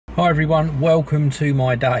Hi everyone, welcome to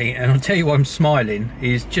my day, and I'll tell you why I'm smiling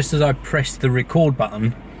is just as I pressed the record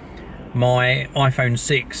button, my iPhone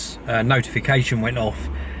 6 notification went off,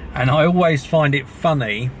 and I always find it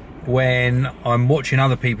funny when I'm watching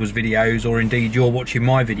other people's videos, or indeed you're watching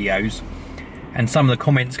my videos, and some of the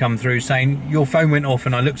comments come through saying your phone went off,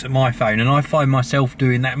 and I looked at my phone, and I find myself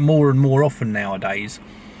doing that more and more often nowadays.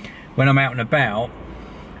 When I'm out and about,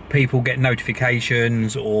 people get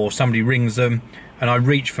notifications or somebody rings them and I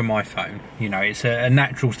reach for my phone. You know, it's a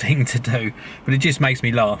natural thing to do, but it just makes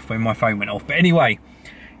me laugh when my phone went off. But anyway,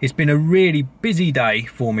 it's been a really busy day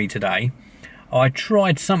for me today. I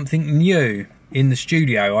tried something new in the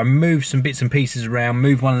studio. I moved some bits and pieces around,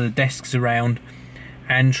 moved one of the desks around,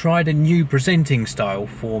 and tried a new presenting style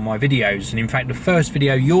for my videos. And in fact, the first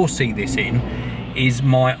video you'll see this in is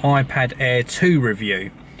my iPad Air 2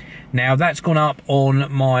 review. Now that's gone up on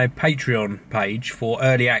my Patreon page for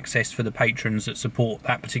early access for the patrons that support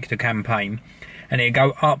that particular campaign, and it'll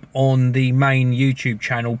go up on the main YouTube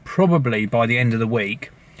channel probably by the end of the week,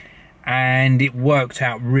 and it worked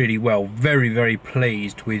out really well. Very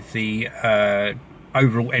pleased with the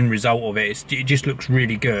overall end result of it. It just looks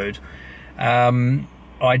really good.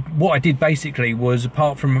 What I did basically was,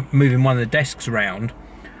 apart from moving one of the desks around,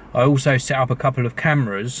 I also set up a couple of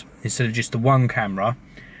cameras instead of just the one camera,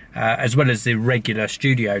 as well as the regular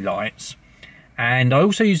studio lights. And I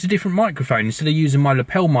also used a different microphone. Instead of using my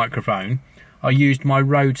lapel microphone, I used my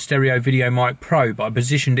Rode Stereo Video Mic Pro, but I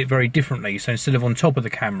positioned it very differently. So instead of on top of the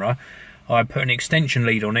camera, I put an extension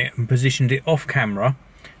lead on it and positioned it off camera,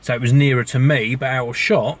 so it was nearer to me but out of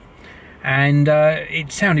shot, and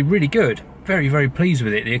it sounded really good. Very pleased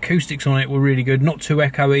with it. The acoustics on it were really good, not too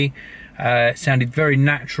echoey. It sounded very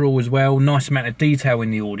natural as well, nice amount of detail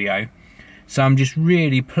in the audio. So I'm just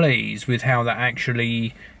really pleased with how that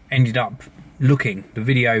actually ended up looking. The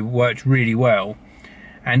video worked really well.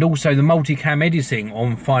 And also the multicam editing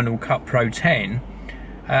on Final Cut Pro 10.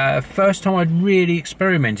 First time I'd really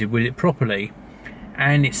experimented with it properly.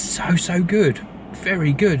 And it's so good.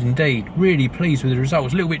 Very good indeed. Really pleased with the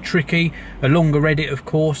results. A little bit tricky. A longer edit, of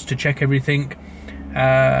course, to check everything.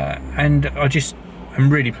 And I'm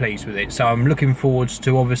really pleased with it. So I'm looking forward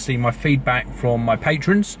to obviously my feedback from my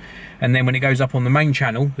patrons, and then when it goes up on the main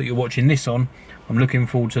channel that you're watching this on, I'm looking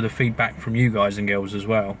forward to the feedback from you guys and girls as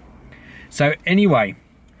well. So anyway,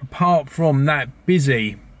 apart from that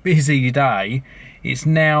busy day, it's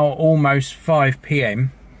now almost 5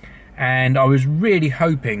 PM, and I was really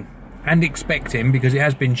hoping and expecting, because it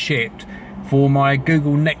has been shipped, for my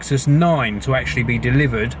Google Nexus 9 to actually be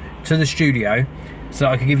delivered to the studio, so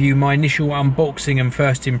I can give you my initial unboxing and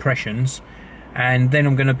first impressions. And then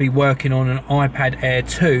I'm going to be working on an iPad Air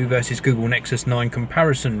 2 versus Google Nexus 9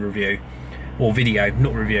 comparison review, or video,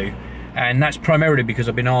 not review. And that's primarily because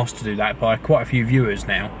I've been asked to do that by quite a few viewers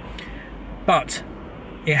now. But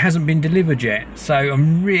it hasn't been delivered yet, so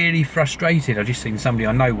I'm really frustrated. I just seen somebody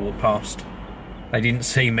I know walk past. They didn't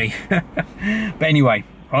see me. But anyway,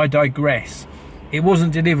 I digress. It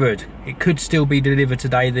wasn't delivered. It could still be delivered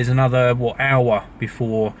today. There's another, hour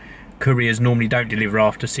before couriers normally don't deliver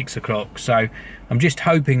after 6 o'clock. So I'm just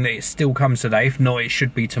hoping that it still comes today. If not, it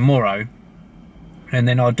should be tomorrow. And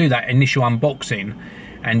then I'll do that initial unboxing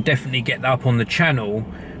and definitely get that up on the channel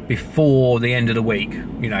before the end of the week.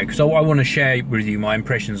 You know, because I want to share with you my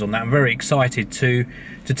impressions on that. I'm very excited to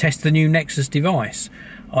test the new Nexus device.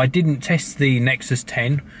 I didn't test the Nexus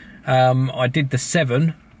 10. I did the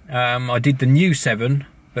 7. I did the new 7,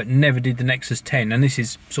 but never did the Nexus 10, and this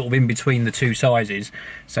is sort of in between the two sizes,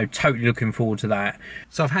 so totally looking forward to that.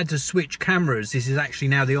 So I've had to switch cameras. This is actually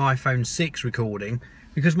now the iPhone 6 recording,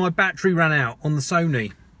 because my battery ran out on the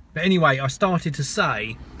Sony. But anyway, I started to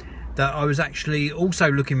say that I was actually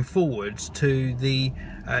also looking forward to the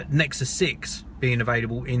Nexus 6 being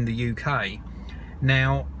available in the UK.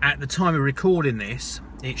 Now, at the time of recording this,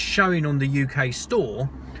 it's showing on the UK store,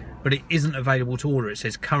 but it isn't available to order. It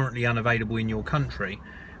says currently unavailable in your country,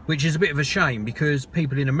 which is a bit of a shame because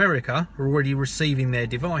people in America are already receiving their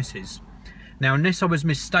devices. Now, unless I was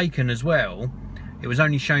mistaken as well, it was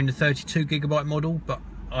only showing the 32GB model, but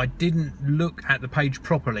I didn't look at the page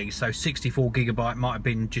properly, so 64GB might have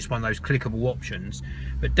been just one of those clickable options,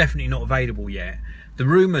 but definitely not available yet. The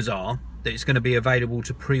rumours are that it's going to be available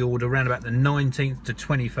to pre-order around about the 19th to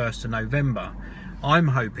 21st of November. I'm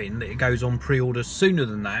hoping that it goes on pre-order sooner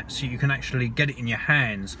than that, so you can actually get it in your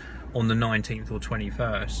hands on the 19th or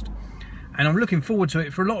 21st. And I'm looking forward to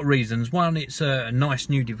it for a lot of reasons. One, it's a nice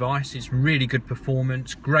new device. It's really good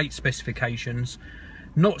performance, great specifications.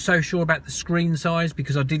 Not so sure about the screen size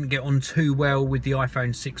because I didn't get on too well with the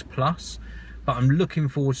iPhone 6 Plus. but I'm looking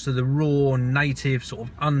forward to the raw, native, sort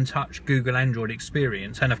of untouched Google Android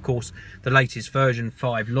experience, and of course the latest version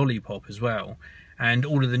 5 Lollipop as well, and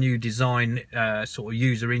all of the new design, sort of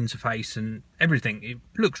user interface and everything. It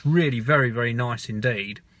looks really very, very nice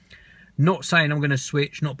indeed. Not saying I'm going to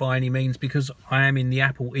switch, not by any means, because I am in the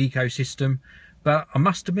Apple ecosystem, but I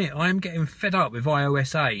must admit I am getting fed up with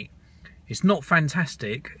iOS 8. It's not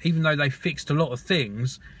fantastic, even though they fixed a lot of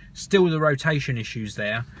things. Still the rotation issues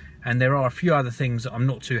there, and there are a few other things that I'm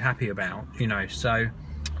not too happy about, you know, so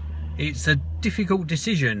it's a difficult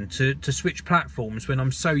decision to switch platforms when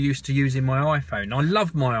I'm so used to using my iPhone. I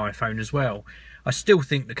love my iPhone as well. I still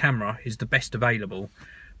think the camera is the best available,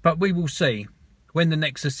 but we will see. When the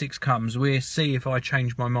Nexus 6 comes, we'll see if I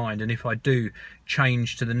change my mind, and if I do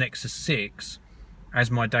change to the Nexus 6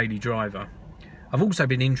 as my daily driver. I've also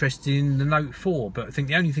been interested in the Note 4, but I think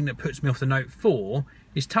the only thing that puts me off the Note 4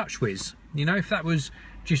 is TouchWiz. You know, if that was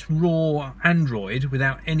just raw Android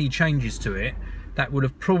without any changes to it, that would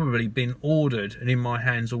have probably been ordered and in my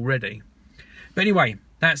hands already. But anyway,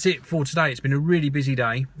 that's it for today. It's been a really busy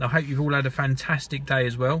day. I hope you've all had a fantastic day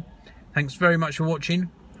as well. Thanks very much for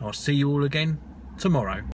watching. I'll see you all again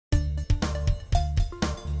tomorrow.